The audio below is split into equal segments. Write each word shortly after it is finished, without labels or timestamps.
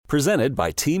Presented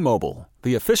by T-Mobile,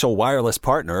 the official wireless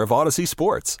partner of Odyssey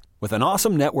Sports. With an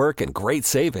awesome network and great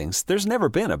savings, there's never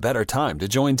been a better time to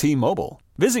join T-Mobile.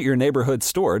 Visit your neighborhood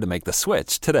store to make the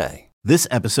switch today. This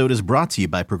episode is brought to you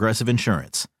by Progressive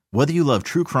Insurance. Whether you love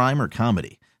true crime or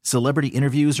comedy, celebrity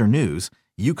interviews or news,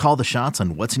 you call the shots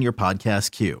on what's in your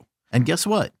podcast queue. And guess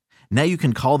what? Now you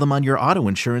can call them on your auto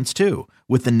insurance too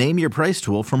with the Name Your Price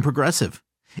tool from Progressive.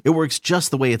 It works just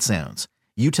the way it sounds.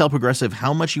 You tell Progressive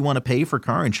how much you want to pay for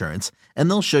car insurance, and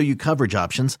they'll show you coverage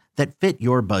options that fit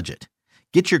your budget.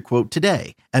 Get your quote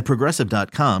today at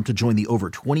Progressive.com to join the over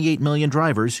 28 million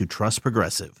drivers who trust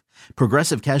Progressive.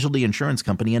 Progressive Casualty Insurance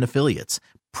Company and Affiliates.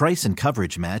 Price and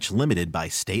coverage match limited by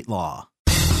state law.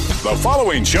 The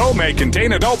following show may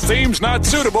contain adult themes not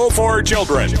suitable for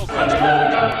children.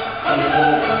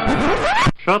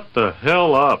 Shut the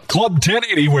hell up. Club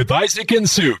 1080 with Isaac and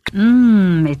Suk.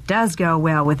 It does go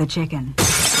well with a chicken.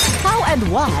 How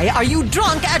and why are you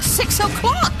drunk at 6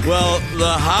 o'clock? Well,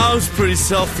 the how's pretty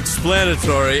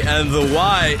self-explanatory, and the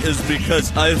why is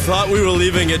because I thought we were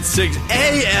leaving at 6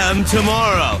 a.m.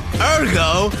 tomorrow.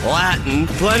 Ergo, Latin,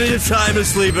 plenty of time to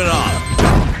sleep it off.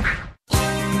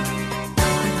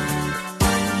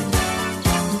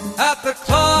 At the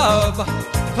club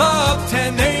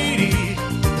 1080,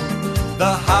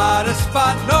 the hottest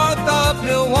spot north of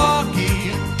Milwaukee.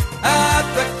 At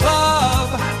the club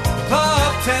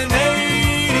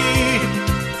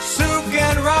 1080, Suk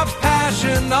and Rob's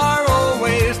passion are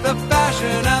always the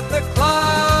fashion. At the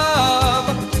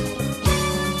club,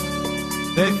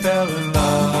 they fell in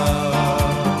love.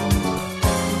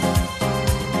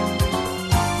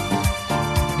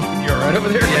 You're right over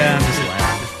there? Yeah, I'm just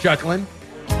laughing. Just chuckling?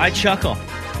 I chuckle.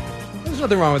 There's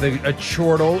nothing wrong with a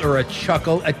chortle or a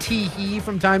chuckle, a tee-hee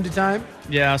from time to time.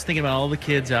 Yeah, I was thinking about all the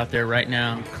kids out there right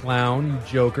now. You clown, you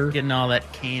joker. Getting all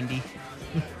that candy.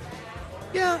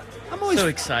 Yeah, I'm always... So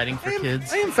exciting for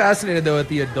kids. I am fascinated, though, at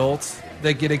the adults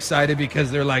that get excited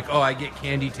because they're like, oh, I get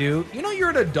candy, too. You know,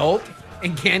 you're an adult,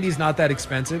 and candy's not that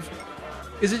expensive.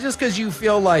 Is it just because you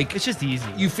feel like... It's just easy.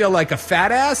 You feel like a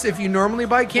fat ass if you normally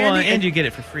buy candy? Well, and you get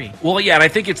it for free. Well, yeah, and I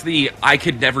think it's I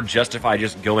could never justify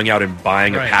just going out and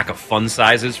buying a pack of fun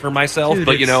sizes for myself. Dude,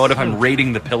 but you know what? If I'm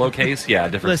rating the pillowcase, yeah,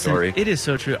 different story. It is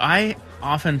so true. I'm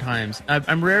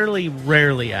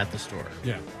rarely at the store.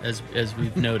 Yeah. As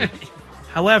we've noted.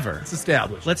 However, it's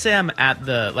established. Let's say I'm at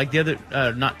the other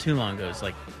not too long ago. It's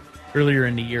like earlier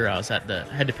in the year. I was had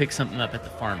to pick something up at the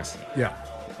pharmacy. Yeah.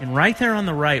 And right there on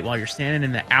the right, while you're standing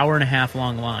in the hour-and-a-half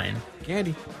long line,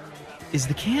 candy is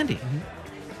the candy. Mm-hmm.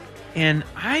 And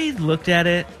I looked at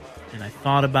it, and I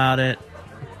thought about it,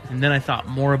 and then I thought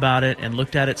more about it, and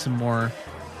looked at it some more.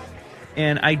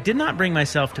 And I did not bring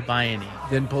myself to buy any.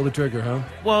 Didn't pull the trigger, huh?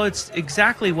 Well, it's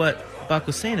exactly what Buck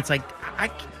was saying. It's like, I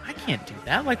can't do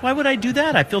that. Like, why would I do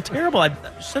that? I feel terrible.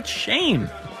 Such shame.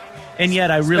 And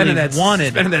yet I really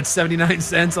wanted... Spending that 79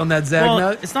 cents on that Zag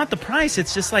nut? It's not the price.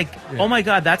 It's just like, oh my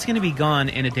God, that's going to be gone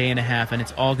in a day and a half, and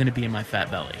it's all going to be in my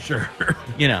fat belly. Sure.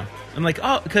 You know? I'm like,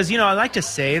 oh, because, I like to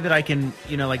say that I can,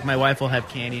 like my wife will have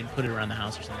candy and put it around the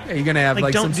house or something. Yeah, you're going to have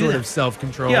some sort of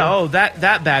self-control. Yeah,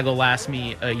 that bag will last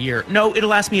me a year. No, it'll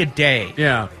last me a day.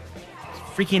 Yeah.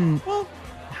 Freaking...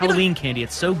 Halloween candy.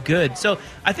 It's so good. So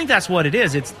I think that's what it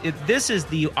is. This is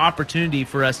the opportunity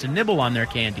for us to nibble on their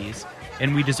candies,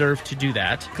 and we deserve to do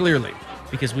that. Clearly.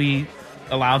 Because we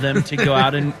allow them to go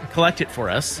out and collect it for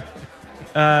us.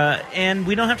 And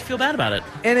we don't have to feel bad about it.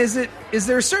 And is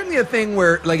there certainly a thing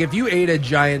where, like, if you ate a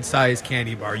giant-sized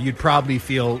candy bar, you'd probably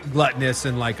feel gluttonous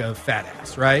and like a fat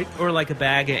ass, right? Or like a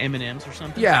bag of M&Ms or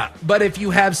something. Yeah, but if you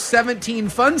have 17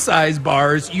 fun-size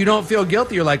bars, you don't feel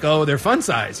guilty. You're like, oh, they're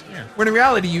fun-size. Yeah. When in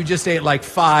reality, you just ate like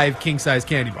 5 king-size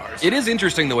candy bars. It is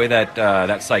interesting the way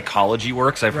that psychology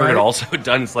works. I've heard it also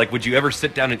done. It's like, would you ever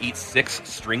sit down and eat 6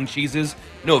 string cheeses?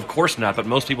 No, of course not, but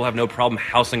most people have no problem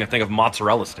housing a thing of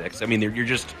mozzarella sticks. I mean, you're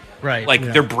just... Right.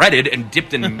 They're breaded and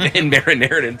dipped in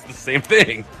marinara, and it's the same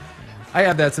thing. I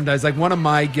have that sometimes. Like, one of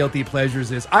my guilty pleasures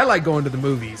is I like going to the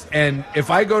movies. And if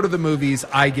I go to the movies,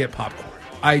 I get popcorn.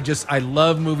 I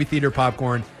love movie theater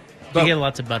popcorn. Do you get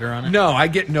lots of butter on it? No, I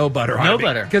get no butter on it. No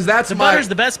butter. Because butter's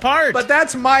the best part. But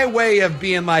that's my way of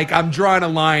being like, I'm drawing a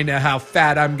line to how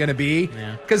fat I'm going to be.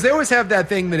 Because they always have that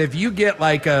thing that if you get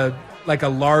like a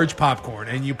large popcorn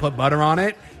and you put butter on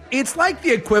it, it's like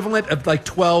the equivalent of like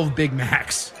 12 Big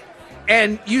Macs.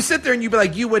 And you sit there and you be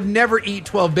like, you would never eat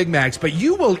 12 Big Macs, but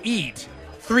you will eat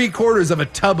 3/4 of a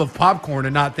tub of popcorn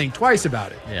and not think twice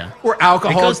about it. Yeah. Or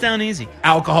alcohol. It goes down easy.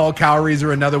 Alcohol calories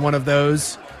are another one of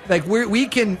those. Like we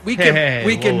can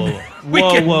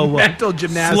whoa. mental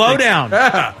gymnastics. Slow down.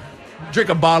 Drink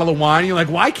a bottle of wine. You're like,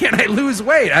 why can't I lose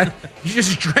weight? You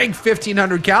just drank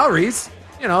 1,500 calories.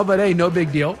 but hey, no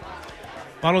big deal.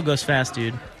 Bottle goes fast,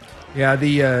 dude. Yeah,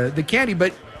 the candy,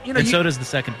 but and so does the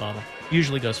second bottle.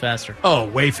 Usually goes faster. Oh,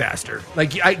 way faster.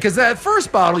 Like, because that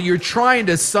first bottle, you're trying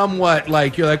to somewhat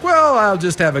you're like, well, I'll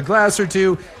just have a glass or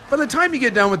two. By the time you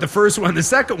get done with the first one, the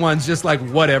second one's just like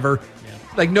whatever. Yeah.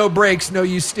 Like no brakes, no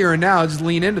use steering now. Just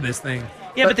lean into this thing.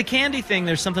 Yeah, but the candy thing,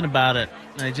 there's something about it.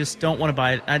 I just don't want to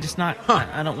buy it. I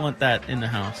don't want that in the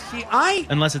house. See,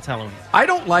 unless it's Halloween. I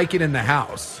don't like it in the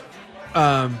house.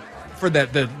 For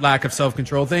the lack of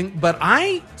self-control thing, but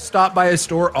I stop by a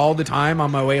store all the time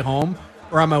on my way home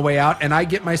or on my way out, and I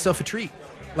get myself a treat.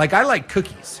 Like, I like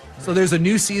cookies. So there's a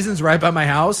New Seasons right by my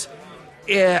house.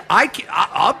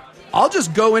 I'll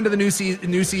just go into the New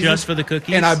Seasons just for the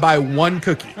cookies, and I buy one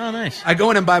cookie. Oh, nice! I go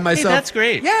in and buy myself. Hey, that's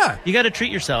great. Yeah, you got to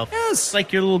treat yourself. Yes, it's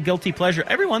like your little guilty pleasure.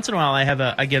 Every once in a while,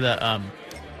 I get a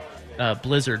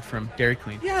Blizzard from Dairy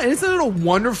Queen. Yeah, isn't it a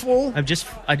wonderful? I just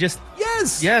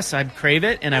yes, I crave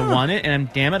it and I want it,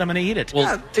 and damn it, I'm going to eat it.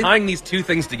 Well, tying these two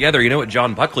things together, you know what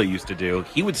John Buckley used to do?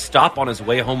 He would stop on his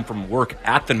way home from work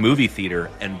at the movie theater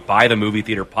and buy the movie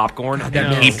theater popcorn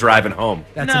and keep driving home.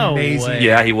 That's amazing. Way.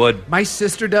 Yeah, he would. My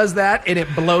sister does that, and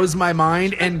it blows my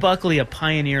mind. And Buckley, a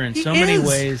pioneer in so many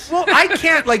ways. Well, I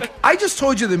can't, I just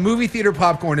told you the movie theater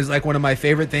popcorn is one of my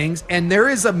favorite things, and there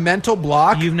is a mental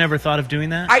block. You've never thought of doing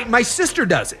that? My sister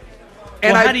does it.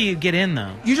 And how do you get in,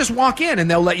 though? You just walk in, and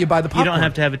they'll let you buy the popcorn. You don't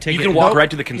have to have a ticket. You can walk right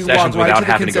to the concessions without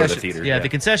having to go to the theater. Yeah, the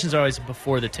concessions are always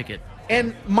before the ticket.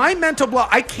 And my mental block,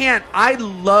 I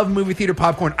love movie theater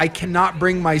popcorn. I cannot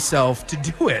bring myself to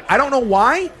do it. I don't know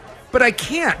why, but I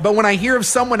can't. But when I hear of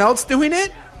someone else doing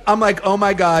it, I'm like, oh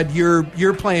my God,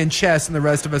 you're playing chess, and the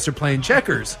rest of us are playing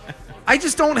checkers. I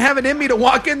just don't have it in me to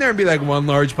walk in there and be like, one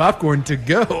large popcorn to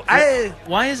go.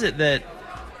 Why is it that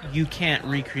you can't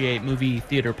recreate movie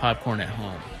theater popcorn at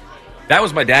home? That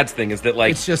was my dad's thing, is that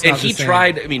it's just not and he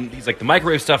tried, he's like, the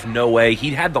microwave stuff, no way. He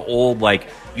had the old,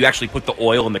 you actually put the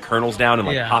oil and the kernels down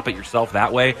and pop it yourself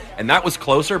that way. And that was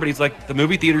closer, but he's like, the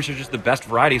movie theaters are just the best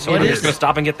variety, so I'm just going to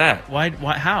stop and get that. Why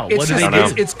how?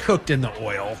 It's cooked in the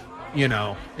oil.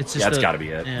 It's just it's got to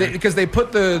be it. Because they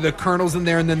put the kernels in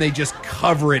there and then they just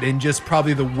cover it in just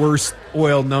probably the worst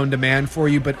oil known to man for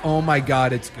you. But oh my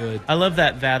God, it's good. I love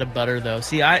that vat of butter though.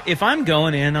 See, if I'm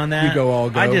going in on that, you go all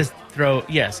go. I just throw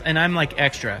and I'm like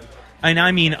extra, and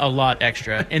I mean a lot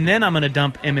extra, and then I'm gonna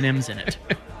dump M&Ms in it.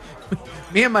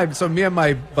 me and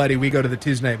my buddy, we go to the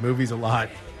Tuesday night movies a lot,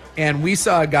 and we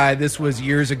saw a guy. This was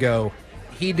years ago.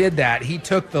 He did that. He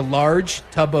took the large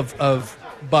tub of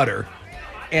butter,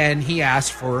 and he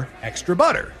asked for extra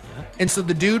butter. Yeah. And so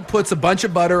the dude puts a bunch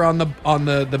of butter on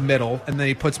the middle, and then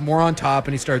he puts more on top,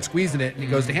 and he starts squeezing it, and he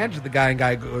goes to hand it to the guy, and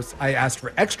guy goes, I asked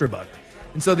for extra butter.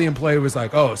 And so the employee was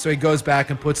like, oh, so he goes back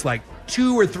and puts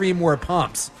 2 or 3 more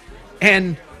pumps.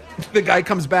 And the guy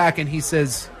comes back and he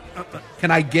says,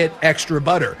 can I get extra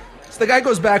butter? So the guy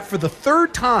goes back for the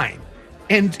 3rd time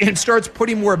and starts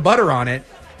putting more butter on it.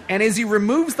 And as he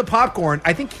removes the popcorn,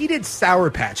 I think he did Sour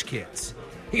Patch Kids.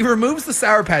 He removes the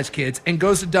Sour Patch Kids and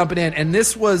goes to dump it in. And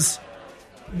this was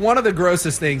one of the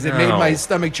grossest things. It made my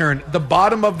stomach churn. The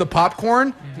bottom of the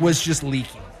popcorn was just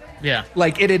leaking. Yeah.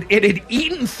 It had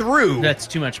eaten through. That's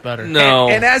too much butter. No.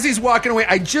 And as he's walking away,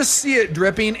 I just see it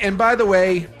dripping. And by the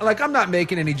way, I'm not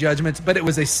making any judgments, but it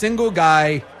was a single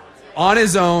guy on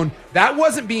his own. That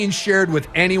wasn't being shared with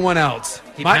anyone else.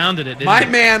 He pounded it, didn't my he?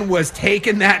 Man was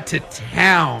taking that to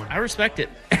town. I respect it.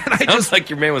 And Sounds like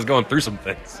your man was going through some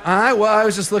things. I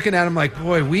was just looking at him like,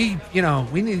 boy, we need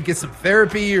to get some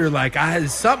therapy or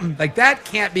something. That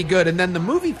can't be good. And then the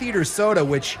movie theater soda,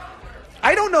 which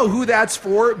I don't know who that's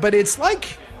for, but it's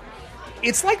like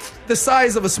the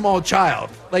size of a small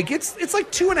child. It's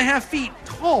 2.5 feet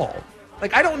tall.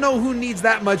 I don't know who needs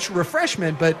that much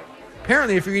refreshment, but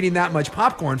apparently if you're eating that much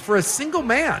popcorn for a single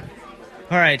man.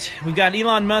 All right, we've got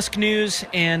Elon Musk news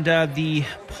and the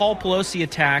Paul Pelosi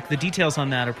attack. The details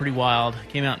on that are pretty wild.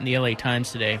 Came out in the LA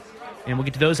Times today. And we'll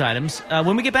get to those items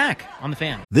when we get back on The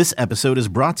Fan. This episode is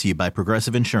brought to you by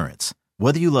Progressive Insurance.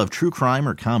 Whether you love true crime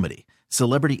or comedy,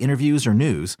 celebrity interviews or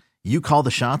news, you call the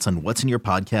shots on what's in your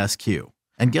podcast queue.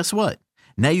 And guess what?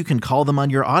 Now you can call them on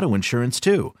your auto insurance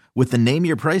too with the Name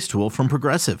Your Price tool from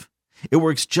Progressive. It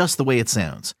works just the way it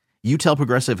sounds. You tell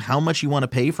Progressive how much you want to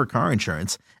pay for car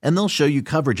insurance, and they'll show you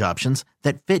coverage options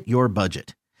that fit your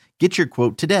budget. Get your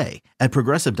quote today at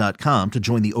Progressive.com to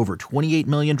join the over 28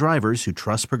 million drivers who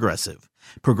trust Progressive.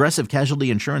 Progressive Casualty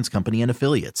Insurance Company and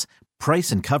Affiliates.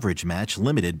 Price and coverage match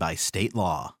limited by state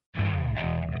law.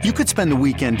 You could spend the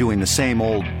weekend doing the same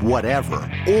old whatever,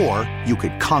 or you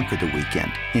could conquer the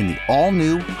weekend in the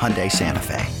all-new Hyundai Santa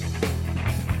Fe.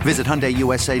 Visit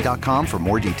HyundaiUSA.com for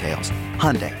more details.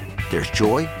 Hyundai, There's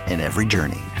joy in every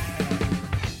journey.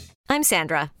 I'm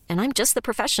Sandra, and I'm just the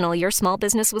professional your small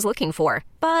business was looking for.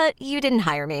 But you didn't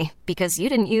hire me because you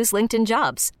didn't use LinkedIn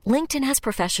Jobs. LinkedIn has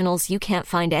professionals you can't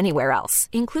find anywhere else,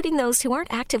 including those who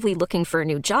aren't actively looking for a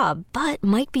new job, but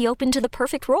might be open to the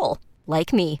perfect role,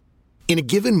 like me. In a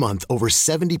given month, over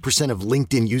 70% of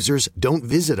LinkedIn users don't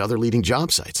visit other leading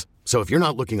job sites. So if you're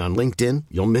not looking on LinkedIn,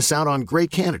 you'll miss out on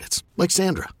great candidates like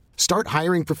Sandra. Start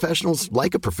hiring professionals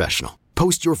like a professional.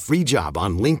 Post your free job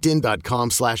on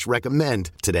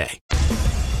linkedin.com/recommend today.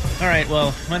 All right,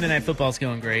 well, Monday Night Football's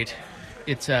going great.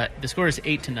 It's the score is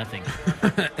 8-0.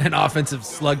 An offensive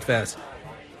slugfest.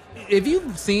 If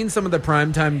you've seen some of the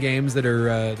primetime games that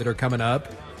are coming up,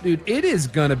 dude, it is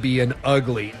going to be an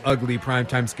ugly, ugly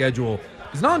primetime schedule.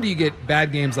 Because not only do you get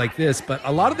bad games like this, but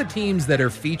a lot of the teams that are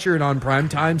featured on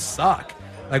primetime suck.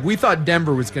 Like, we thought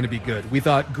Denver was going to be good. We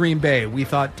thought Green Bay. We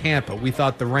thought Tampa. We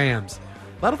thought the Rams.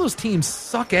 A lot of those teams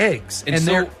suck eggs. And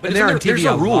they're on TV there's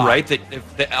a rule, lot. right?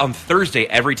 That on Thursday,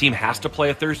 every team has to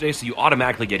play a Thursday, so you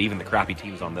automatically get even the crappy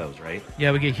teams on those, right?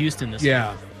 Yeah, we get Houston this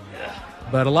Yeah. week.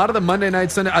 But a lot of the Monday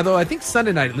night, Sunday, although I think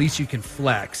Sunday night at least you can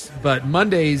flex, but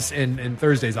Mondays and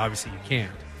Thursdays obviously you can't.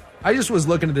 I just was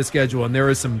looking at the schedule and there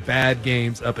are some bad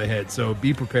games up ahead, so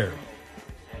be prepared.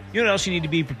 You know what else you need to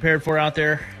be prepared for out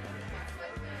there?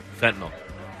 Fentanyl.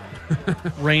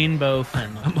 Rainbow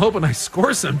fentanyl. I'm hoping I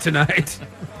score some tonight.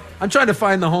 I'm trying to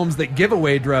find the homes that give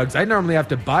away drugs. I normally have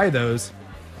to buy those.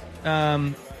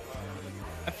 I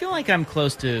feel like I'm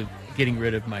close to getting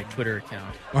rid of my Twitter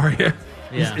account. Are you?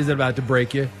 Yeah. Is it about to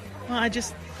break you? Well, I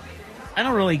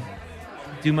don't really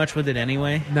do much with it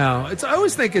anyway. No, I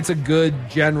always think it's a good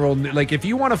general, like if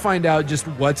you want to find out just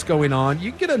what's going on,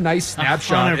 you get a nice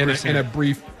snapshot in a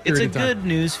brief It's period a of time. good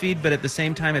news feed, but at the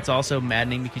same time, it's also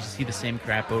maddening because you see the same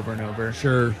crap over and over.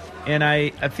 Sure. And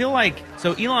I feel like,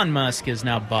 so Elon Musk has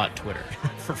now bought Twitter.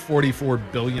 For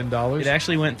 $44 billion? It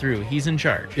actually went through. He's in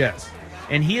charge. Yes.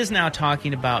 And he is now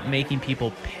talking about making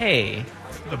people pay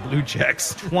the blue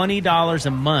checks. $20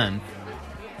 a month,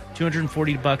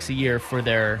 $240 a year for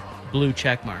their blue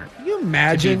check mark. Can you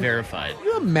imagine? To be verified. Can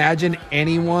you imagine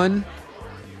anyone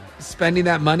spending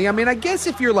that money? I mean, I guess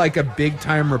if you're like a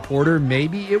big-time reporter,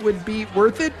 maybe it would be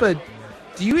worth it, but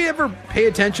do you ever pay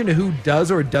attention to who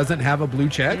does or doesn't have a blue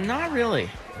check? Not really.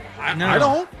 No, I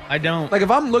don't. I don't. Like,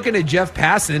 if I'm looking at Jeff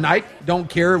Passan, I don't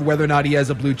care whether or not he has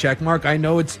a blue check mark. I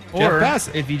know it's Jeff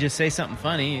Passan. If you just say something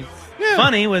funny, it's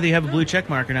funny whether you have a blue check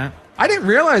mark or not. I didn't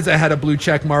realize I had a blue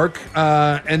check mark,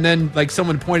 and then like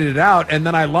someone pointed it out, and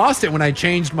then I lost it when I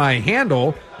changed my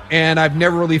handle, and I've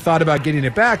never really thought about getting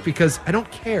it back because I don't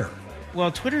care.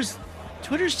 Well, Twitter's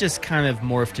just kind of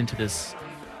morphed into this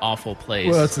awful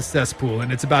place. Well, it's a cesspool,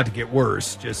 and it's about to get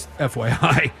worse, just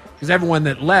FYI. Because everyone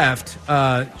that left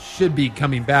should be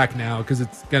coming back now because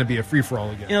it's going to be a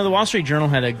free-for-all again. You know, the Wall Street Journal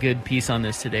had a good piece on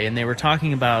this today, and they were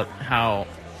talking about how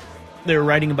they were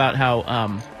writing about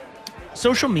how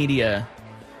social media,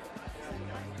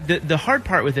 the hard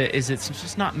part with it is it's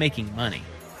just not making money.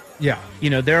 Yeah. You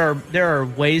know, there are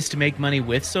ways to make money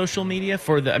with social media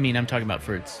I'm talking about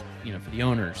for its, for the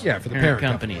owners. Yeah, for the parent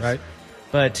companies. company, right?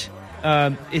 But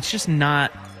it's just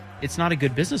not a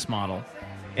good business model.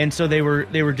 And so they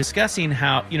were discussing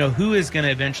how, who is going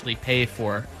to eventually pay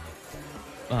for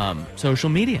social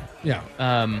media. Yeah.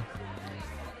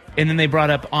 And then they brought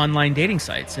up online dating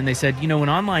sites. And they said, when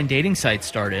online dating sites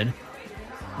started,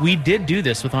 we did do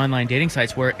this with online dating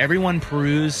sites where everyone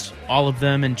perused all of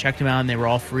them and checked them out and they were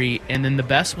all free. And then the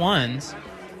best ones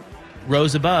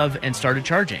rose above and started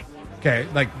charging. Okay,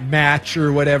 like Match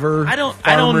or whatever. I don't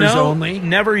Farmers know. Only.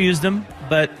 Never used them,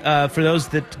 but for those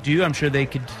that do, I'm sure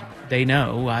they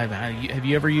know. Have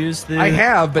you ever used the? I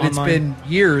have, but online? It's been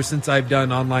years since I've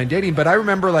done online dating. But I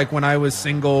remember, like when I was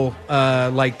single,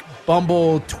 like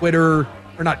Bumble, Tinder.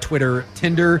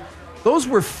 Those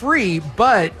were free,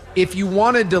 but if you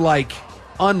wanted to like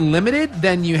unlimited,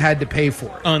 then you had to pay for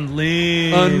it.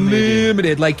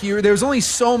 Unlimited. Like there was only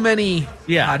so many.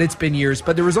 Yeah, God, it's been years,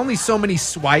 but there was only so many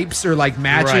swipes or like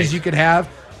matches you could have.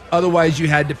 Otherwise, you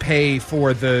had to pay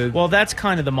for the. Well, that's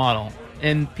kind of the model.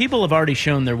 And people have already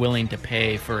shown they're willing to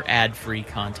pay for ad-free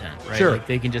content, right? Sure. Like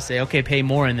they can just say, okay, pay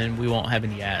more, and then we won't have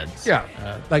any ads. Yeah.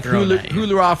 Like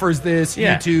Hulu offers this,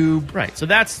 YouTube. Right. So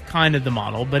that's kind of the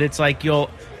model. But it's like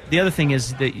the other thing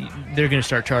is that they're going to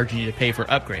start charging you to pay for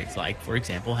upgrades, like, for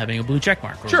example, having a blue check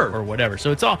mark or whatever.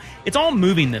 So it's all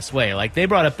moving this way. Like they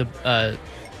brought up the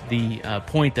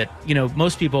point that,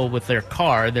 most people with their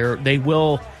car, they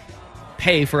will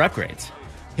pay for upgrades.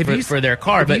 For their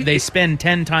car, but they spend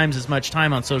 10 times as much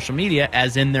time on social media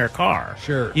as in their car.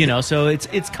 Sure. So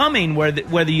it's coming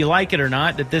whether you like it or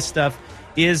not, that this stuff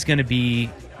is going to be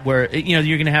where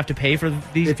you're going to have to pay for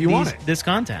this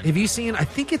content. Have you seen? I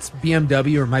think it's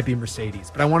BMW or it might be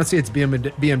Mercedes, but I want to say it's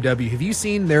BMW. Have you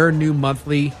seen their new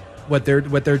monthly? What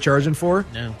they're charging for?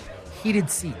 No. Heated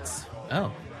seats.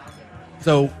 Oh.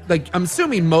 So, I'm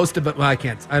assuming most of it. Well, I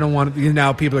can't. I don't want to.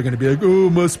 Now people are going to be like, "Oh,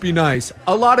 must be nice."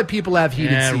 A lot of people have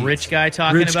heated seats. Rich guy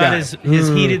talking about his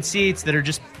heated seats that are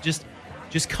just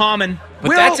common.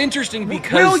 But that's interesting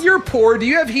because Will, you're poor. Do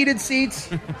you have heated seats?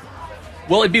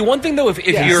 Well, it'd be one thing though if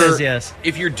yes.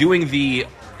 if you're doing the.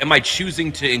 Am I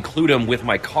choosing to include them with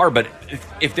my car? But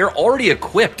if they're already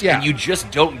equipped and you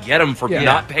just don't get them for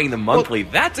not paying them monthly,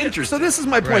 that's interesting. So this is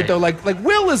my point, though. Like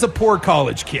Will is a poor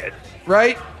college kid,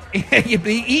 right?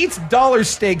 He eats dollar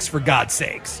steaks, for God's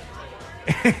sakes.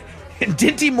 And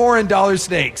Dinty Moore and dollar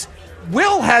steaks.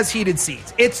 Will has heated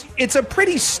seats. It's a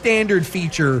pretty standard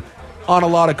feature on a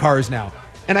lot of cars now.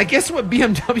 And I guess what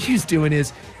BMW's doing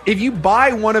is if you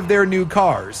buy one of their new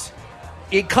cars,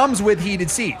 it comes with heated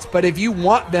seats, but if you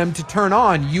want them to turn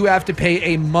on, you have to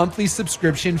pay a monthly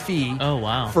subscription fee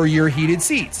for your heated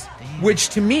seats. Damn. Which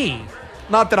to me,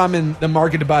 not that I'm in the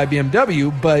market to buy a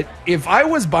BMW, but if I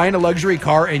was buying a luxury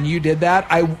car and you did that,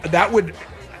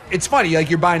 it's funny, like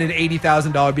you're buying an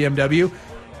 $80,000 BMW,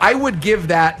 I would give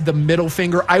that the middle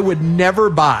finger. I would never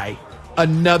buy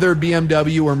another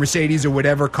BMW or Mercedes or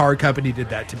whatever car company did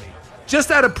that to me.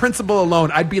 Just out of principle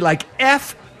alone, I'd be like,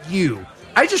 F you.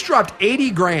 I just dropped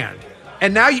 $80,000,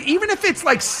 and now even if it's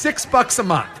like $6 a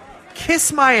month,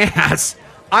 kiss my ass.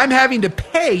 I'm having to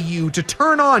pay you to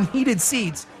turn on heated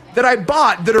seats that I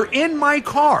bought that are in my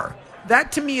car.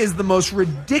 That to me is the most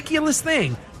ridiculous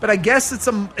thing. But I guess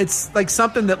it's like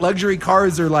something that luxury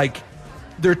cars are like,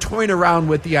 they're toying around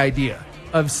with the idea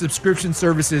of subscription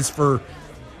services for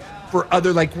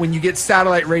other, like when you get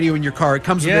satellite radio in your car, it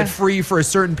comes with it free for a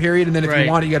certain period, and then if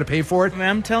you want it, you got to pay for it.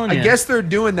 I'm telling you. I guess they're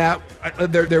doing that.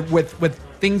 They're with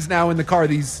things now in the car,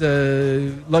 these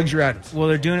luxury items. Well,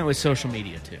 they're doing it with social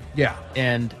media too. Yeah,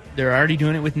 and they're already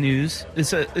doing it with news.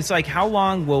 It's like, how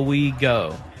long will we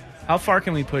go? How far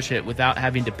can we push it without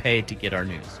having to pay to get our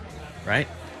news? Right?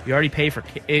 You already pay for,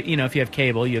 if you have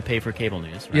cable, you pay for cable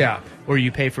news. Right? Yeah, or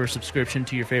you pay for a subscription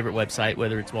to your favorite website,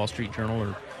 whether it's Wall Street Journal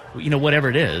or whatever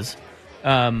it is.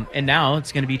 And now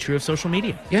it's going to be true of social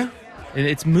media. Yeah.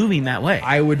 It's moving that way.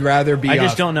 I would rather be. I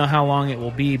just don't know how long it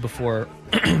will be before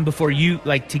you,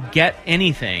 like, to get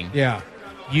anything. Yeah.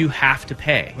 You have to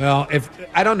pay. Well,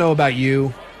 I don't know about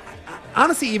you.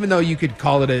 Honestly, even though you could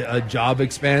call it a job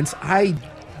expense, I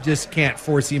just can't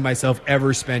foresee myself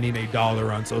ever spending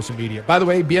 $1 on social media. By the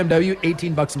way, BMW,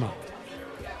 $18 a month.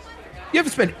 You have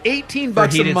to spend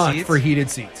 $18 a month for heated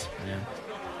seats.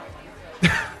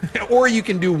 Or you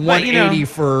can do $180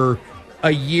 for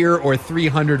a year or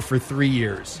 $300 for 3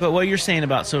 years. But what you're saying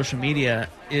about social media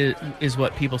is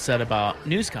what people said about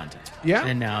news content. Yeah.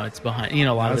 And now it's behind,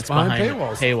 a lot of it's behind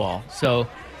paywall. So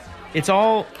it's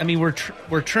all,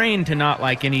 we're trained to not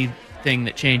like anything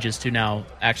that changes to now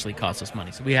actually cost us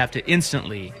money. So we have to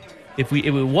instantly, if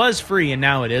it was free and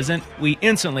now it isn't, we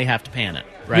instantly have to pay on it.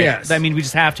 Right? Yes. We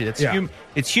just have to.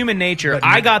 It's human nature.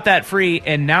 I got that free,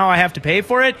 and now I have to pay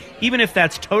for it. Even if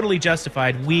that's totally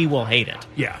justified, we will hate it.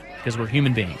 Yeah. Because we're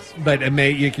human beings. But it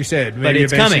may, like you said, but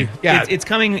it's coming. Yeah. It's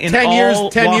coming in 10 years, all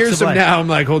 10 years from now, I'm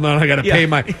like, hold on, I got to pay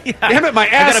my... Damn it, my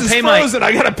ass is frozen.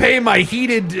 I got to pay my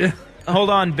heated... Hold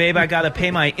on, babe. I got to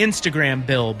pay my Instagram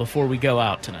bill before we go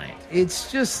out tonight.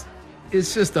 It's just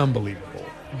unbelievable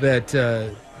that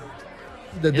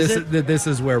this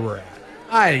is where we're at.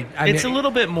 It's a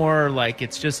little bit more like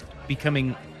it's just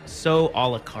becoming so a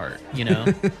la carte,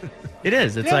 It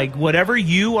is. It's like whatever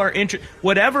you are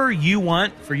whatever you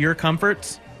want for your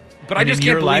comforts. But I just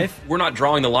can't believe we're not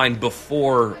drawing the line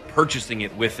before purchasing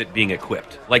it with it being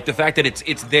equipped. Like the fact that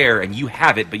it's there and you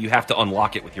have it, but you have to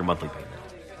unlock it with your monthly payment.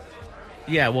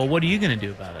 Yeah, well, what are you going to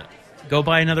do about it? Go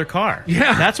buy another car.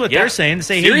 Yeah. That's what they're saying. To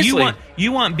say, seriously. Hey,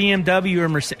 you want BMW or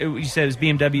Mercedes? You said it was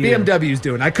BMW. BMW's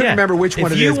doing. I couldn't remember which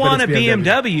one it is. If you want a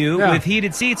BMW with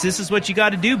heated seats, this is what you got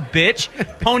to do, bitch.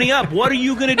 Pony up. What are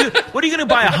you going to do? What are you going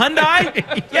to buy, a Hyundai?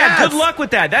 Yes. Yeah, good luck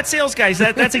with that. That sales guy,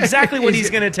 that's exactly what he's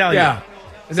going to tell you. Yeah.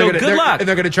 So good luck. And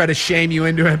they're going to try to shame you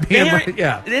into it.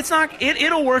 It's not.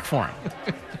 It'll work for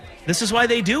them. This is why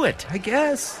they do it. I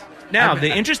guess. Now,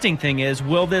 the interesting thing is,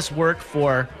 will this work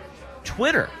for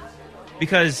Twitter?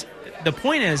 Because the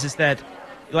point is that,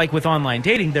 like with online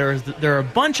dating, there are a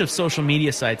bunch of social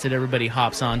media sites that everybody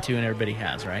hops onto and everybody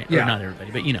has, right? Yeah. Or not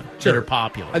everybody, but sure. that are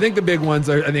popular. I think the big ones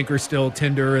are still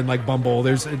Tinder and like Bumble.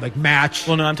 There's like Match.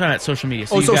 Well, no, I'm talking about social media.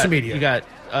 So social media. You got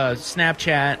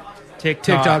Snapchat,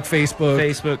 TikTok,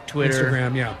 Facebook, Twitter,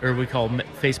 Instagram. Yeah. Or we call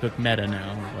Facebook Meta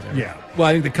now, or whatever. Yeah. Well,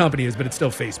 I think the company is, but it's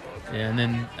still Facebook. And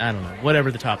then, I don't know,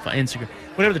 whatever the top five, Instagram,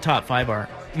 whatever the top five are,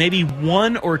 maybe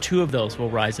one or two of those will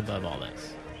rise above all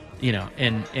this,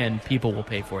 and people will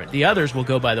pay for it. The others will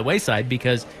go by the wayside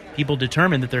because people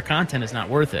determine that their content is not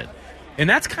worth it. And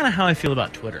that's kind of how I feel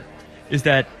about Twitter, is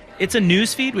that it's a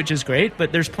news feed, which is great,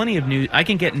 but there's plenty of news. I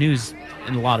can get news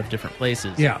in a lot of different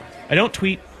places. Yeah. I don't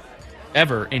tweet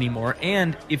ever anymore.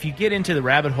 And if you get into the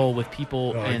rabbit hole with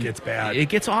people, it gets bad. It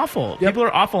gets awful. Yep. People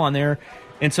are awful on there.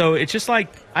 And so it's just like,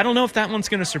 I don't know if that one's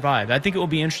going to survive. I think it will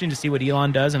be interesting to see what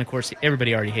Elon does. And of course,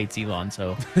 everybody already hates Elon.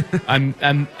 So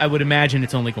I would imagine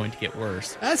it's only going to get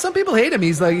worse. Some people hate him.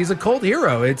 He's a cult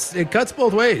hero. It cuts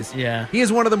both ways. Yeah. He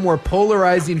is one of the more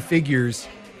polarizing figures.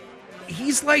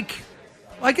 He's like,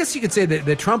 I guess you could say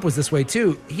that Trump was this way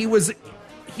too. He's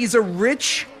so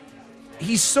rich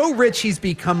he's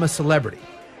become a celebrity,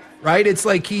 right? It's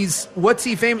like what's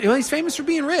he famous? Well, he's famous for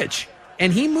being rich.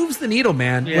 And he moves the needle,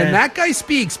 man. Yeah. When that guy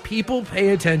speaks, people pay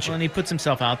attention. Well, and he puts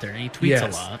himself out there, and he tweets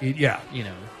a lot.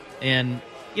 And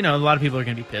a lot of people are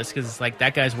going to be pissed because it's like,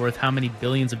 that guy's worth how many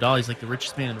billions of dollars? He's like the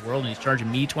richest man in the world, and he's charging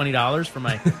me $20 for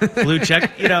my blue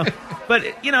check.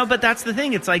 But that's the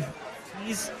thing. It's like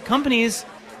these companies,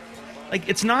 like,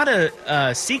 it's not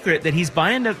a secret that he's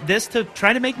buying this to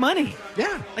try to make money.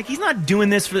 Yeah, like, he's not doing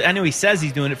this for. I know he says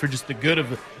he's doing it for just the good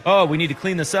of. We need to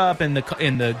clean this up, and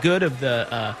the good of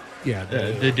the.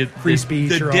 The free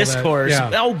speech, the or discourse. all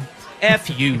that. Yeah. Oh,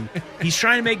 F you. He's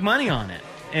trying to make money on it.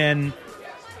 And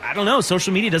I don't know,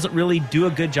 social media doesn't really do a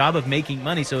good job of making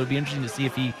money, so it would be interesting to see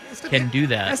if he can do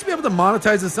that. He has to be able to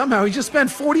monetize it somehow. He just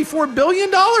spent $44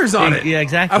 billion on it. Yeah,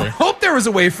 exactly. I hope there was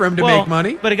a way for him to make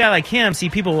money. But a guy like him,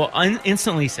 people will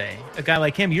instantly say, a guy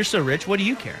like him, you're so rich, what do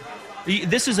you care?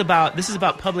 This is about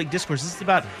public discourse. This is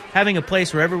about having a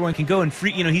place where everyone can go and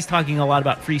free. He's talking a lot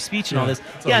about free speech and all this.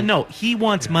 He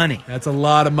wants money. That's a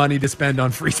lot of money to spend on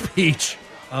free speech.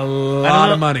 A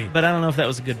lot of money. But I don't know if that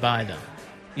was a good buy, though.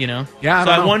 Yeah.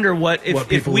 So I wonder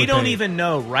if we don't pay. even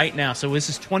know right now. So this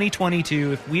is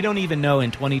 2022. If we don't even know in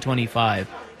 2025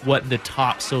 what the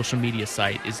top social media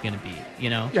site is going to be,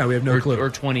 Yeah, we have no clue.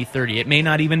 Or 2030, it may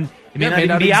not even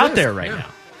be out there right now.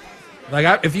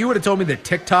 Like, if you would have told me that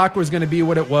TikTok was going to be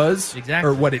what it was,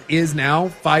 or what it is now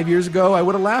 5 years ago, I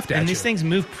would have laughed at you. And these things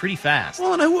move pretty fast.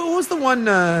 Well, and what was the one,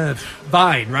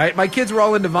 Vine, right? My kids were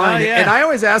all into Vine. And I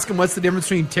always ask them, what's the difference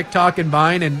between TikTok and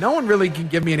Vine? And no one really can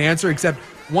give me an answer, except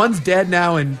one's dead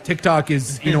now and TikTok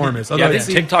is enormous.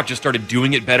 TikTok just started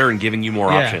doing it better and giving you more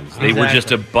options. They were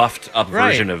just a buffed up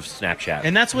version of Snapchat.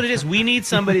 And that's what it is. We need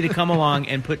somebody to come along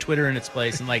and put Twitter in its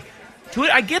place. And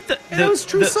Twitter, I get it was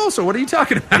Truth Social. What are you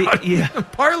talking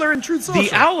about? Parler and Truth Social.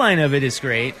 The outline of it is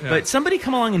great, but somebody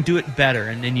come along and do it better,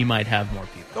 and then you might have more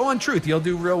people. Go on Truth. You'll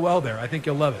do real well there. I think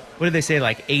you'll love it. What did they say?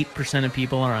 Like 8% of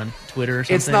people are on Twitter or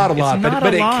something? It's not a lot,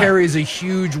 but it carries a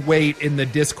huge weight in the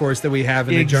discourse that we have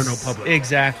in the general public.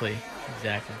 Exactly.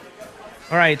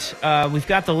 All right. We've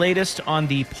got the latest on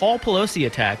the Paul Pelosi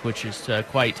attack, which is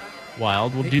quite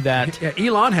wild. We'll do that. Yeah,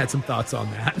 Elon had some thoughts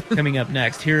on that. Coming up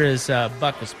next. Here is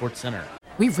Buck with Sports Center.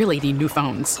 We really need new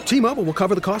phones. T-Mobile will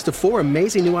cover the cost of 4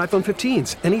 amazing new iPhone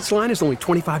 15s, and each line is only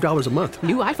 $25 a month.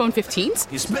 New iPhone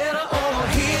 15s? It's better over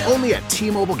here. Only at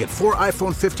T-Mobile, get 4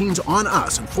 iPhone 15s on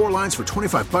us and 4 lines for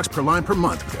 $25 per line per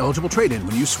month with eligible trade-in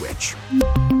when you switch.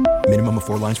 Minimum of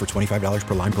 4 lines for $25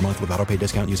 per line per month with autopay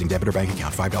discount using debit or bank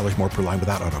account. $5 more per line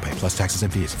without autopay, plus taxes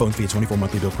and fees. Phone fee at 24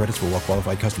 monthly bill credits for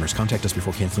well-qualified customers. Contact us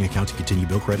before canceling account to continue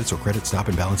bill credits or credit stop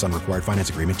and balance on required finance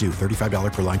agreement due.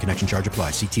 $35 per line connection charge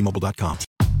applies. See T-Mobile.com.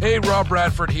 Hey, Rob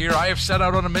Bradford here. I have set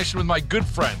out on a mission with my good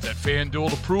friends at FanDuel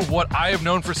to prove what I have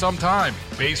known for some time.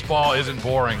 Baseball isn't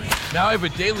boring. Now I have a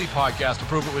daily podcast to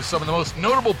prove it with some of the most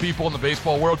notable people in the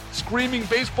baseball world, screaming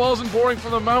baseball isn't boring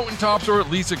from the mountaintops, or at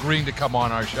least agreeing to come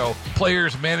on our show.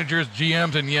 Players, managers,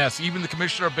 GMs, and yes, even the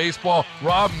commissioner of baseball,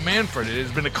 Rob Manfred. It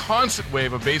has been a constant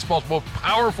wave of baseball's most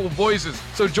powerful voices.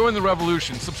 So join the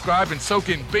revolution. Subscribe and soak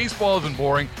in Baseball Isn't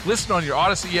Boring. Listen on your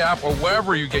Odyssey app or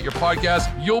wherever you get your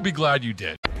podcast. You'll be glad you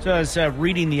did. So I was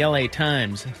reading the LA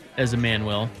Times, as a man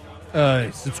will.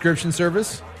 Subscription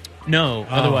service? No,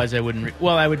 otherwise I wouldn't.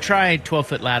 Well, I would try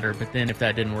 12-Foot Ladder, but then if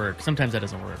that didn't work, sometimes that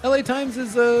doesn't work. LA Times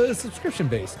is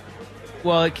subscription-based.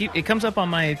 Well, it comes up on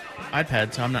my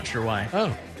iPad, so I'm not sure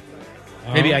why.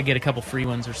 Maybe I get a couple free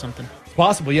ones or something. It's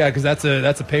possible, yeah, because that's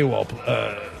a paywall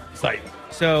site.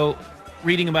 So,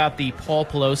 reading about the Paul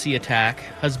Pelosi attack,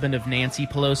 husband of Nancy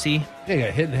Pelosi. Yeah, he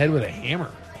got hit in the head with a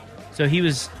hammer. So he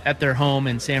was at their home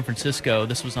in San Francisco.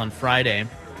 This was on Friday.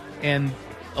 And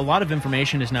a lot of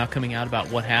information is now coming out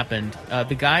about what happened.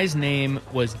 The guy's name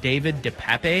was David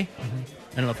DePape.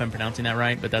 I don't know if I'm pronouncing that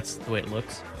right, but that's the way it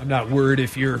looks. I'm not worried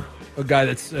if you're a guy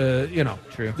that's,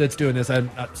 true, that's doing this. I'm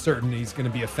not certain he's going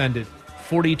to be offended.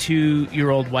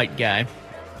 42-year-old white guy.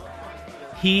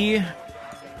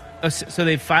 So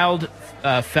they filed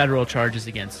federal charges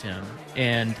against him,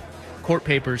 and court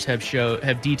papers have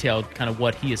detailed kind of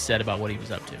what he has said about what he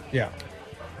was up to. Yeah.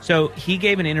 So he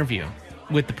gave an interview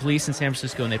with the police in San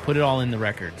Francisco, and they put it all in the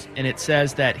records. And it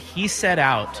says that he set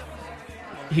out,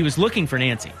 he was looking for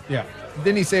Nancy. Yeah.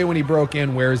 Didn't he say when he broke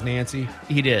in, "Where's Nancy"?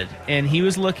 He did. And he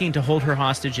was looking to hold her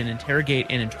hostage and interrogate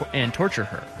and torture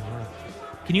her.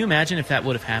 Can you imagine if that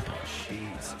would have happened?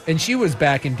 Jeez. And she was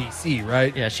back in D.C.,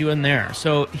 right? Yeah, she wasn't there.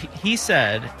 So he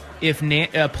said,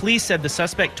 police said the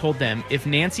suspect told them if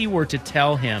Nancy were to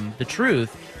tell him the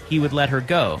truth, he would let her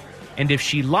go. And if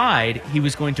she lied, he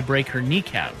was going to break her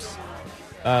kneecaps.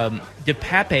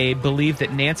 DePape believed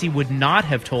that Nancy would not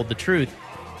have told the truth.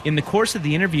 In the course of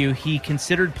the interview, he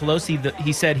considered Pelosi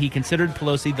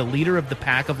the leader of the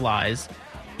pack of lies.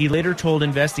 He later told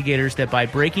investigators that by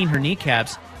breaking her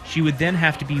kneecaps, she would then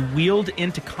have to be wheeled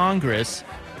into Congress,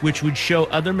 which would show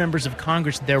other members of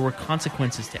Congress there were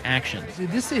consequences to actions.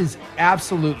 This is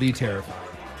absolutely terrifying.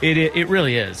 It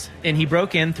really is. And he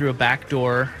broke in through a back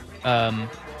door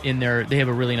in there. They have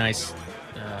a really nice...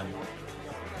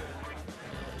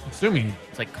 assuming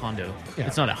it's like condo. Yeah.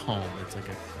 It's not a home. It's like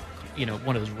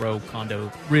one of those row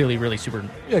condo, really, really super...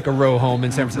 Like a row home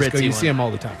in San Francisco. You see one. them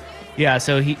all the time. Yeah,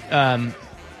 so he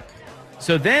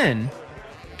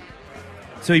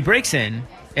breaks in,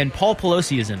 and Paul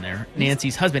Pelosi is in there,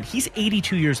 Nancy's husband. He's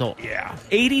 82 years old. Yeah.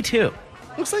 82.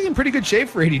 Looks like in pretty good shape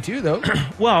for 82, though.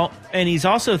 Well, and he's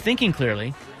also thinking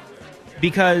clearly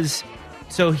because...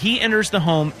 So he enters the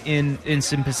home in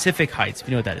some Pacific Heights, if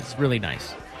you know what that is. It's really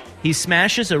nice. He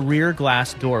smashes a rear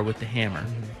glass door with the hammer,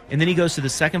 and then he goes to the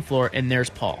second floor, and there's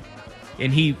Paul.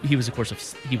 And he was, of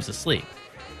course, he was asleep.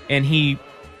 And he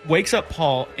wakes up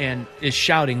Paul and is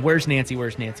shouting, "Where's Nancy?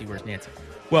 Where's Nancy? Where's Nancy?"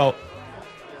 Well,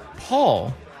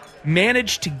 Paul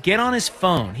managed to get on his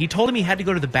phone. He told him he had to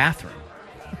go to the bathroom,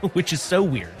 which is so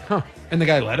weird. Huh. And the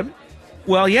guy let him?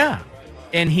 Well, yeah.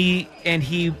 And he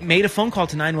made a phone call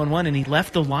to 911, and he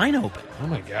left the line open. Oh,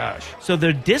 my gosh. So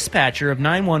the dispatcher of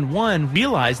 911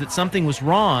 realized that something was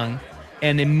wrong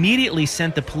and immediately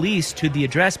sent the police to the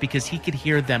address because he could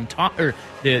hear them talk, or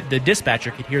the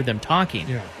dispatcher could hear them talking.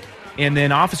 Yeah. And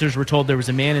then officers were told there was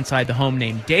a man inside the home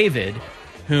named David,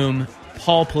 whom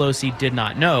Paul Pelosi did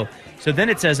not know. So then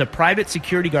it says a private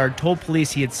security guard told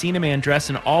police he had seen a man dressed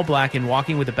in all black and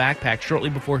walking with a backpack shortly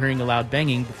before hearing a loud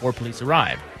banging before police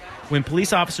arrived. When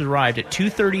police officers arrived at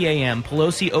 2:30 a.m.,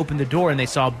 Pelosi opened the door and they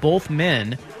saw both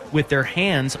men with their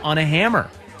hands on a hammer.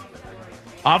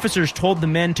 Officers told the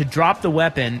men to drop the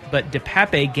weapon, but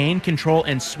DePape gained control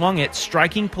and swung it,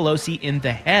 striking Pelosi in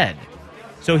the head.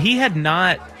 So he had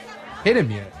not hit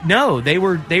him yet. No, they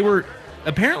were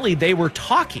apparently they were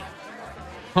talking.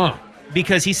 Huh.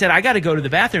 Because he said, "I got to go to the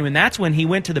bathroom." And that's when he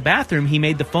went to the bathroom. He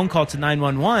made the phone call to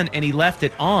 911 and he left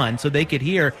it on so they could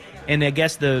hear. And I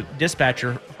guess the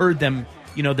dispatcher heard them,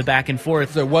 the back and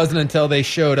forth. So it wasn't until they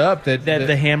showed up that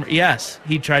the hammer. Yes,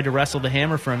 he tried to wrestle the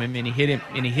hammer from him, and he hit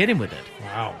him with it.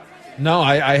 Wow. No,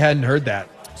 I hadn't heard that.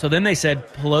 So then they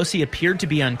said Pelosi appeared to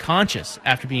be unconscious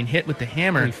after being hit with the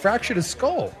hammer. He fractured his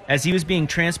skull. As he was being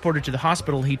transported to the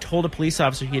hospital, he told a police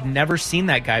officer he had never seen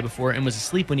that guy before and was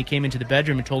asleep when he came into the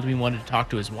bedroom and told him he wanted to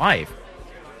talk to his wife.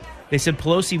 They said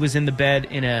Pelosi was in the bed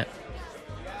in a.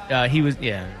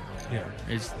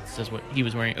 It says what he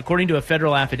was wearing. According to a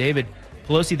federal affidavit,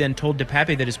 Pelosi then told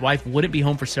DePape that his wife wouldn't be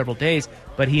home for several days,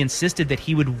 but he insisted that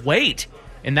he would wait.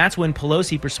 And that's when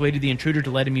Pelosi persuaded the intruder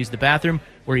to let him use the bathroom,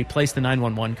 where he placed the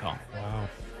 911 call. Wow.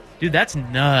 Dude, that's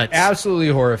nuts. Absolutely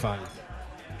horrifying.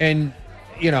 And,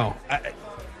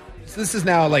 this is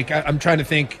now, I'm trying to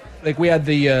think, we had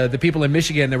the people in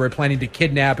Michigan that were planning to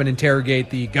kidnap and interrogate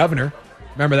the governor.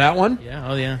 Remember that one?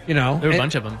 Yeah, oh yeah. There were a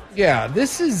bunch of them. Yeah,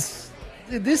 this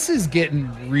is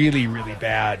getting really, really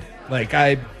bad.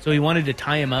 So he wanted to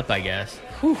tie him up, I guess.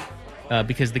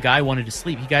 Because the guy wanted to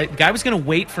sleep. The guy was going to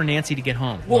wait for Nancy to get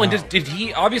home. Well, wow. And did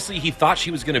he? Obviously, he thought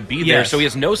she was going to be there, yes. So he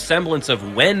has no semblance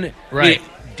of when. Right.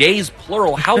 Days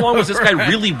plural. How long was this guy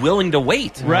really willing to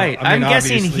wait? Right. I'm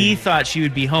guessing he thought she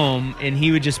would be home, and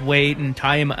he would just wait and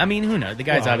tie him. I mean, who knows? The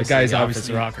guy's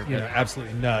obviously a rocker.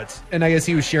 Absolutely nuts. And I guess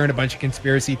he was sharing a bunch of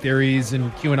conspiracy theories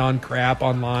and QAnon crap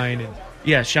online. And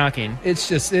yeah, shocking. It's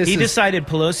just he decided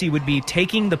Pelosi would be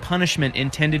taking the punishment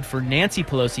intended for Nancy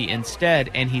Pelosi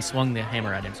instead, and he swung the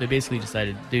hammer at him. So he basically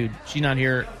decided, dude, she's not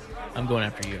here. I'm going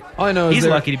after you. All I know he's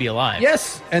lucky to be alive.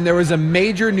 Yes, and there was a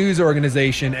major news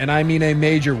organization, and I mean a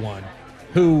major one,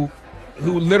 who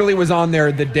literally was on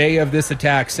there the day of this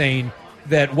attack saying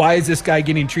that why is this guy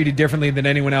getting treated differently than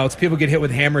anyone else? People get hit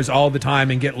with hammers all the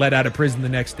time and get let out of prison the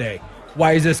next day.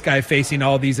 Why is this guy facing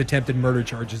all these attempted murder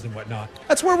charges and whatnot?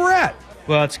 That's where we're at.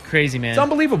 Well, it's crazy, man. It's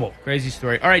unbelievable. Crazy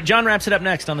story. All right, John wraps it up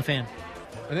next on The Fan.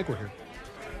 I think we're here.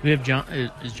 We have John.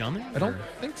 Is John there? I don't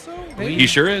think so. Maybe. He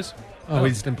sure is. Oh, we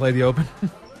just didn't play the Open.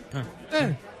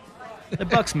 The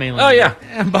Buck's mainly. Oh, yeah.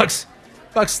 Buck's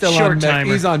still Short on.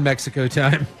 timer. He's on Mexico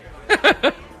time.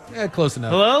 Yeah, close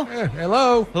enough. Hello?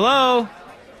 Hello. Hello?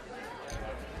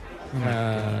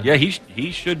 Yeah,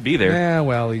 he should be there. Yeah,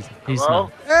 well, he's Hello?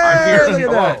 not. Hey, look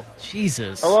at that.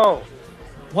 Jesus. Hello.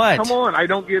 What? Come on, I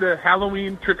don't get a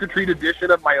Halloween trick-or-treat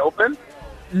edition of my Open?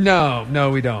 No,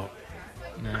 we don't.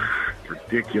 No. It's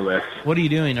ridiculous. What are you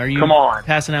doing? Are you Come on.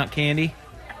 passing out candy?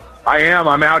 I am.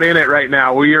 I'm out in it right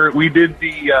now. We did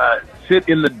the sit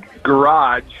in the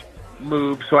garage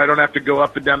move so I don't have to go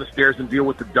up and down the stairs and deal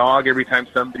with the dog every time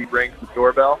somebody rings the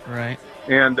doorbell. Right.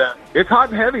 And it's hot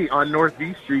and heavy on North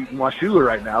D Street in Washula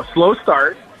right now. Slow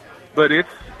start, but it's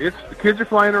the kids are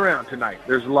flying around tonight.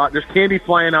 There's candy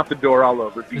flying out the door all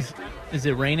over D Street. Is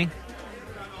it raining?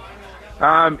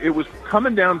 It was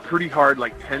coming down pretty hard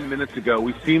like 10 minutes ago.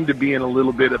 We seem to be in a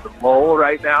little bit of a lull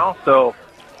right now. So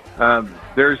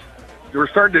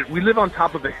we live on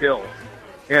top of a hill,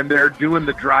 and they're doing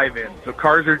the drive-in. So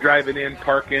cars are driving in,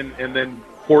 parking, and then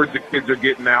hordes of kids are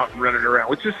getting out and running around,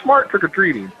 which is smart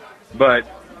trick-or-treating. But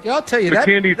yeah, I'll tell you,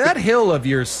 that hill of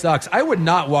yours sucks. I would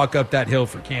not walk up that hill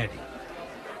for candy.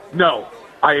 No,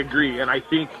 I agree. And I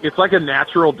think it's like a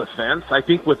natural defense. I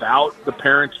think without the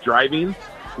parents driving,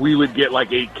 we would get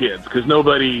like 8 kids because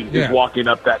nobody is walking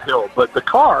up that hill. But the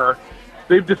car,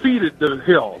 they've defeated the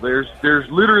hill. There's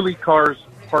literally cars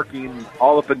parking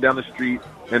all up and down the street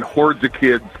and hordes of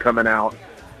kids coming out.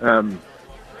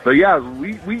 But yeah,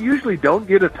 we usually don't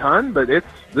get a ton, but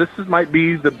this might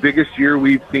be the biggest year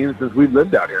we've seen since we've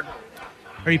lived out here.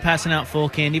 Are you passing out full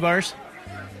candy bars?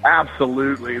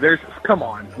 Absolutely. Come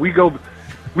on, we go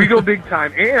big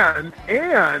time,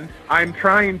 and I'm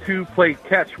trying to play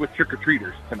catch with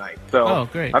trick-or-treaters tonight. So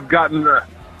great. I've gotten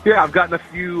a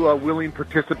few willing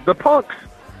participants. The punks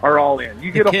are all in.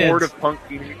 You get a horde of punk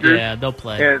teenagers. Yeah, they'll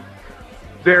play. And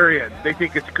they're in. They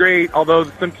think it's great, although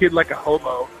some kid like a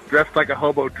hobo, dressed like a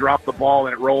hobo, dropped the ball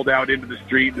and it rolled out into the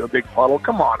street into a big puddle.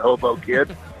 Come on, hobo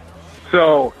kid.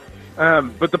 So,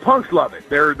 but the punks love it.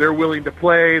 They're willing to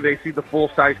play. They see the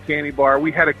full-size candy bar.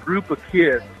 We had a group of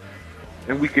kids,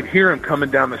 and we could hear them coming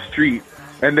down the street,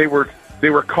 and they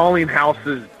were calling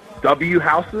houses W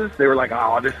houses. They were like,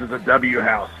 oh, this is a W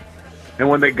house. And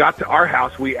when they got to our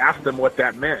house, we asked them what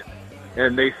that meant.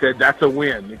 And they said, that's a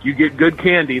win. If you get good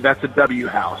candy, that's a W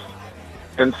house.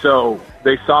 And so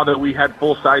they saw that we had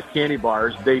full-size candy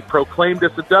bars. They proclaimed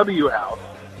us a W house.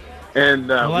 And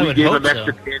we gave them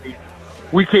extra candy.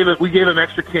 We gave them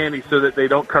extra candy so that they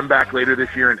don't come back later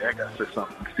this year and egg us or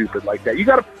something stupid like that. You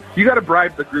gotta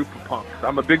bribe the group of punks.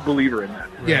 I'm a big believer in that.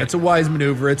 Yeah, it's a wise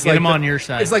maneuver. It's Get like them on your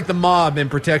side. It's like the mob in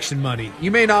protection money.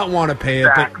 You may not want to pay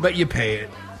it, but you pay it.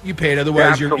 You pay it,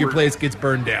 otherwise your place gets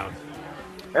burned down.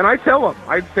 And I tell them,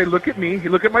 I'd say, look at me,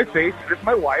 look at my face, here's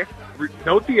my wife,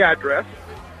 note the address.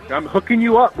 I'm hooking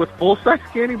you up with full-size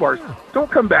candy bars. Don't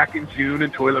come back in June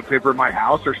and toilet paper my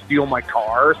house or steal my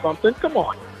car or something. Come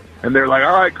on. And they're like,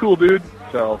 all right, cool, dude.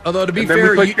 So, although to be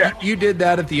fair, you did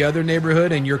that at the other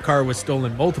neighborhood and your car was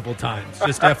stolen multiple times.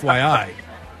 Just FYI.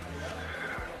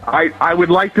 I would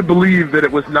like to believe that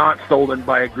it was not stolen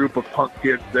by a group of punk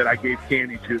kids that I gave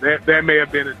candy to. That may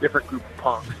have been a different group of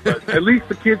punks. But at least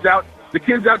the kids out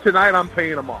tonight, I'm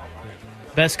paying them off.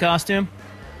 Best costume?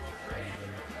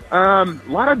 A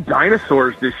lot of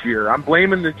dinosaurs this year. I'm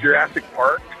blaming the Jurassic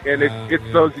Park, and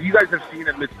it's those. You guys have seen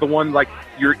it. It's the one like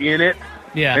you're in it,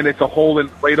 and it's a whole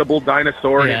inflatable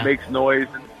dinosaur, and it makes noise.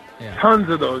 And tons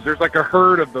of those. There's like a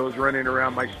herd of those running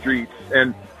around my streets,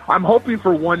 and I'm hoping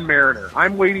for one Mariner.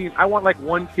 I'm waiting. I want like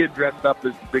one kid dressed up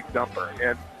as Big Dumper,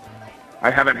 and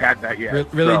I haven't had that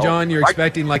yet. Really, so, John? You're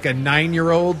expecting like a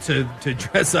 9-year-old to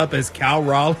dress up as Cal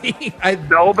Raleigh?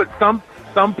 No, but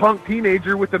some punk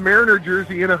teenager with a Mariner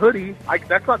jersey and a hoodie.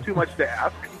 That's not too much to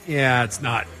ask. Yeah, it's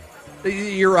not.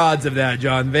 Your odds of that,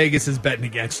 John. Vegas is betting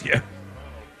against you.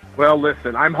 Well,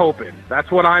 listen, I'm hoping.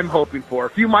 That's what I'm hoping for. A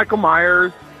few Michael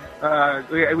Myers.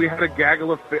 We had a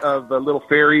gaggle of little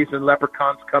fairies and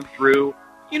leprechauns come through.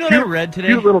 You know what I read today?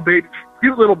 Cute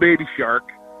little baby shark.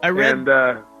 I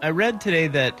read today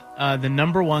that the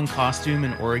 #1 costume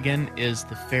in Oregon is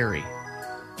the fairy.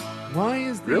 Why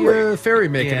is the fairy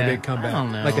making a big I comeback?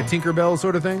 don't know. Like a Tinkerbell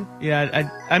sort of thing? Yeah,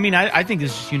 I mean, I think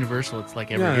this is universal. It's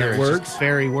like every year. It works.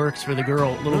 Fairy works for the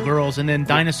little girls, and then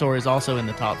dinosaur is also in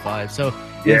the top 5. So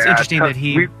it's interesting that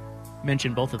he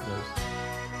mentioned both of those.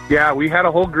 Yeah, we had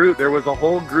a whole group. There was a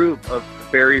whole group of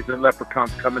fairies and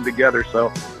leprechauns coming together.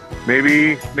 So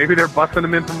maybe they're busting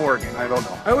them in from Oregon. I don't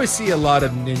know. I always see a lot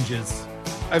of ninjas.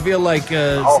 I feel like,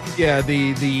 the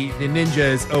ninja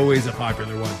is always a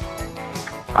popular one.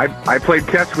 I played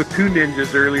catch with 2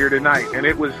 ninjas earlier tonight, and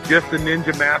it was just a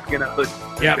ninja mask and a hood.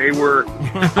 Yep. They were.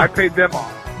 I paid them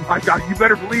off. You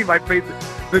better believe I paid.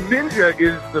 The ninja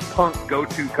is the punk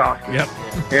go-to costume. Yep.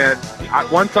 And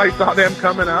once I saw them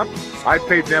coming up, I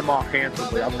paid them off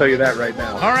handsomely. I'll tell you that right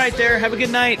now. All right, there. Have a good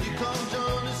night.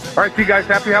 All right, see you guys.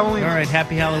 Happy Halloween. All right,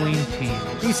 happy Halloween to you.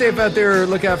 Be safe out there.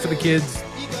 Look out for the kids.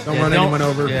 Don't run anyone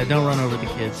over. Yeah, don't run over the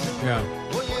kids. Yeah.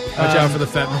 Watch out for the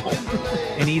fentanyl.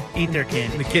 And eat their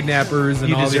candy. The kidnappers and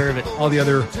You all deserve the, it. all the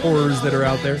other horrors that are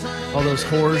out there. All those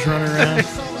whores running around.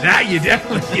 That you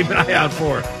definitely keep an eye out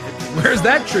for. Where's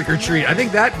that trick or treat? I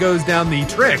think that goes down the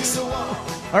tricks.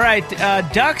 All right,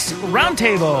 Ducks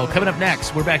Roundtable coming up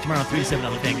next. We're back tomorrow, 3 to 7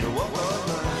 on the Fango.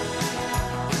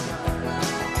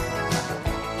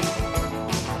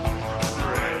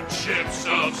 Red ships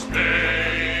of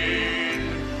Spain.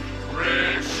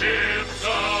 Red ships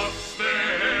of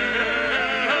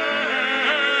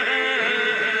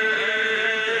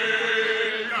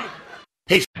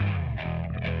Hey.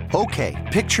 Okay,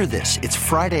 picture this. It's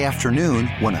Friday afternoon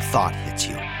when a thought hits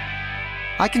you.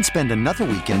 I can spend another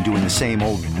weekend doing the same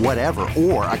old whatever,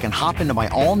 or I can hop into my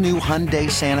all-new Hyundai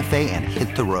Santa Fe and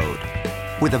hit the road.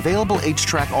 With available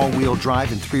H-Track all-wheel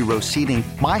drive and 3-row seating,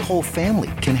 my whole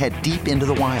family can head deep into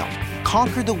the wild.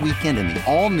 Conquer the weekend in the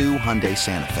all-new Hyundai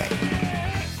Santa Fe.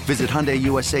 Visit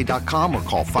HyundaiUSA.com or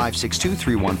call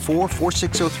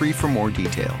 562-314-4603 for more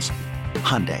details.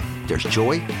 Hyundai, there's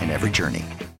joy in every journey.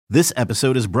 This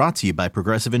episode is brought to you by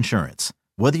Progressive Insurance.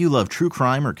 Whether you love true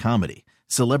crime or comedy,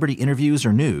 celebrity interviews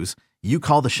or news, you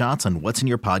call the shots on what's in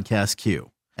your podcast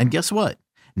queue. And guess what?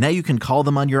 Now you can call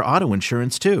them on your auto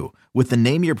insurance too with the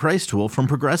Name Your Price tool from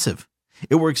Progressive.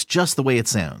 It works just the way it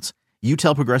sounds. You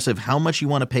tell Progressive how much you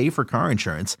want to pay for car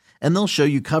insurance, and they'll show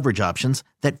you coverage options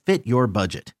that fit your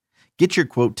budget. Get your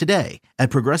quote today at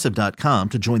Progressive.com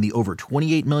to join the over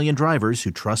 28 million drivers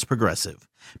who trust Progressive.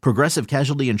 Progressive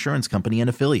Casualty Insurance Company and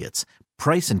Affiliates.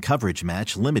 Price and coverage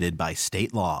match limited by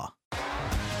state law.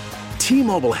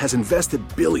 T-Mobile has invested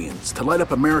billions to light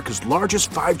up America's largest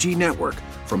 5G network,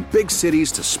 from big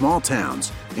cities to small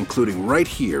towns, including right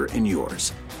here in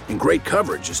yours. And great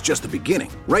coverage is just the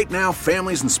beginning. Right now,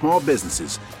 families and small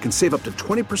businesses can save up to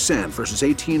 20% versus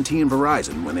AT&T and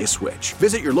Verizon when they switch.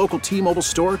 Visit your local T-Mobile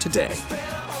store today.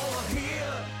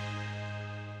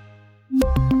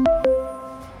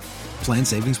 Plan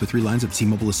savings with 3 lines of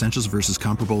T-Mobile Essentials versus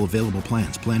comparable available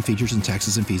plans. Plan features and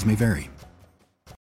taxes and fees may vary.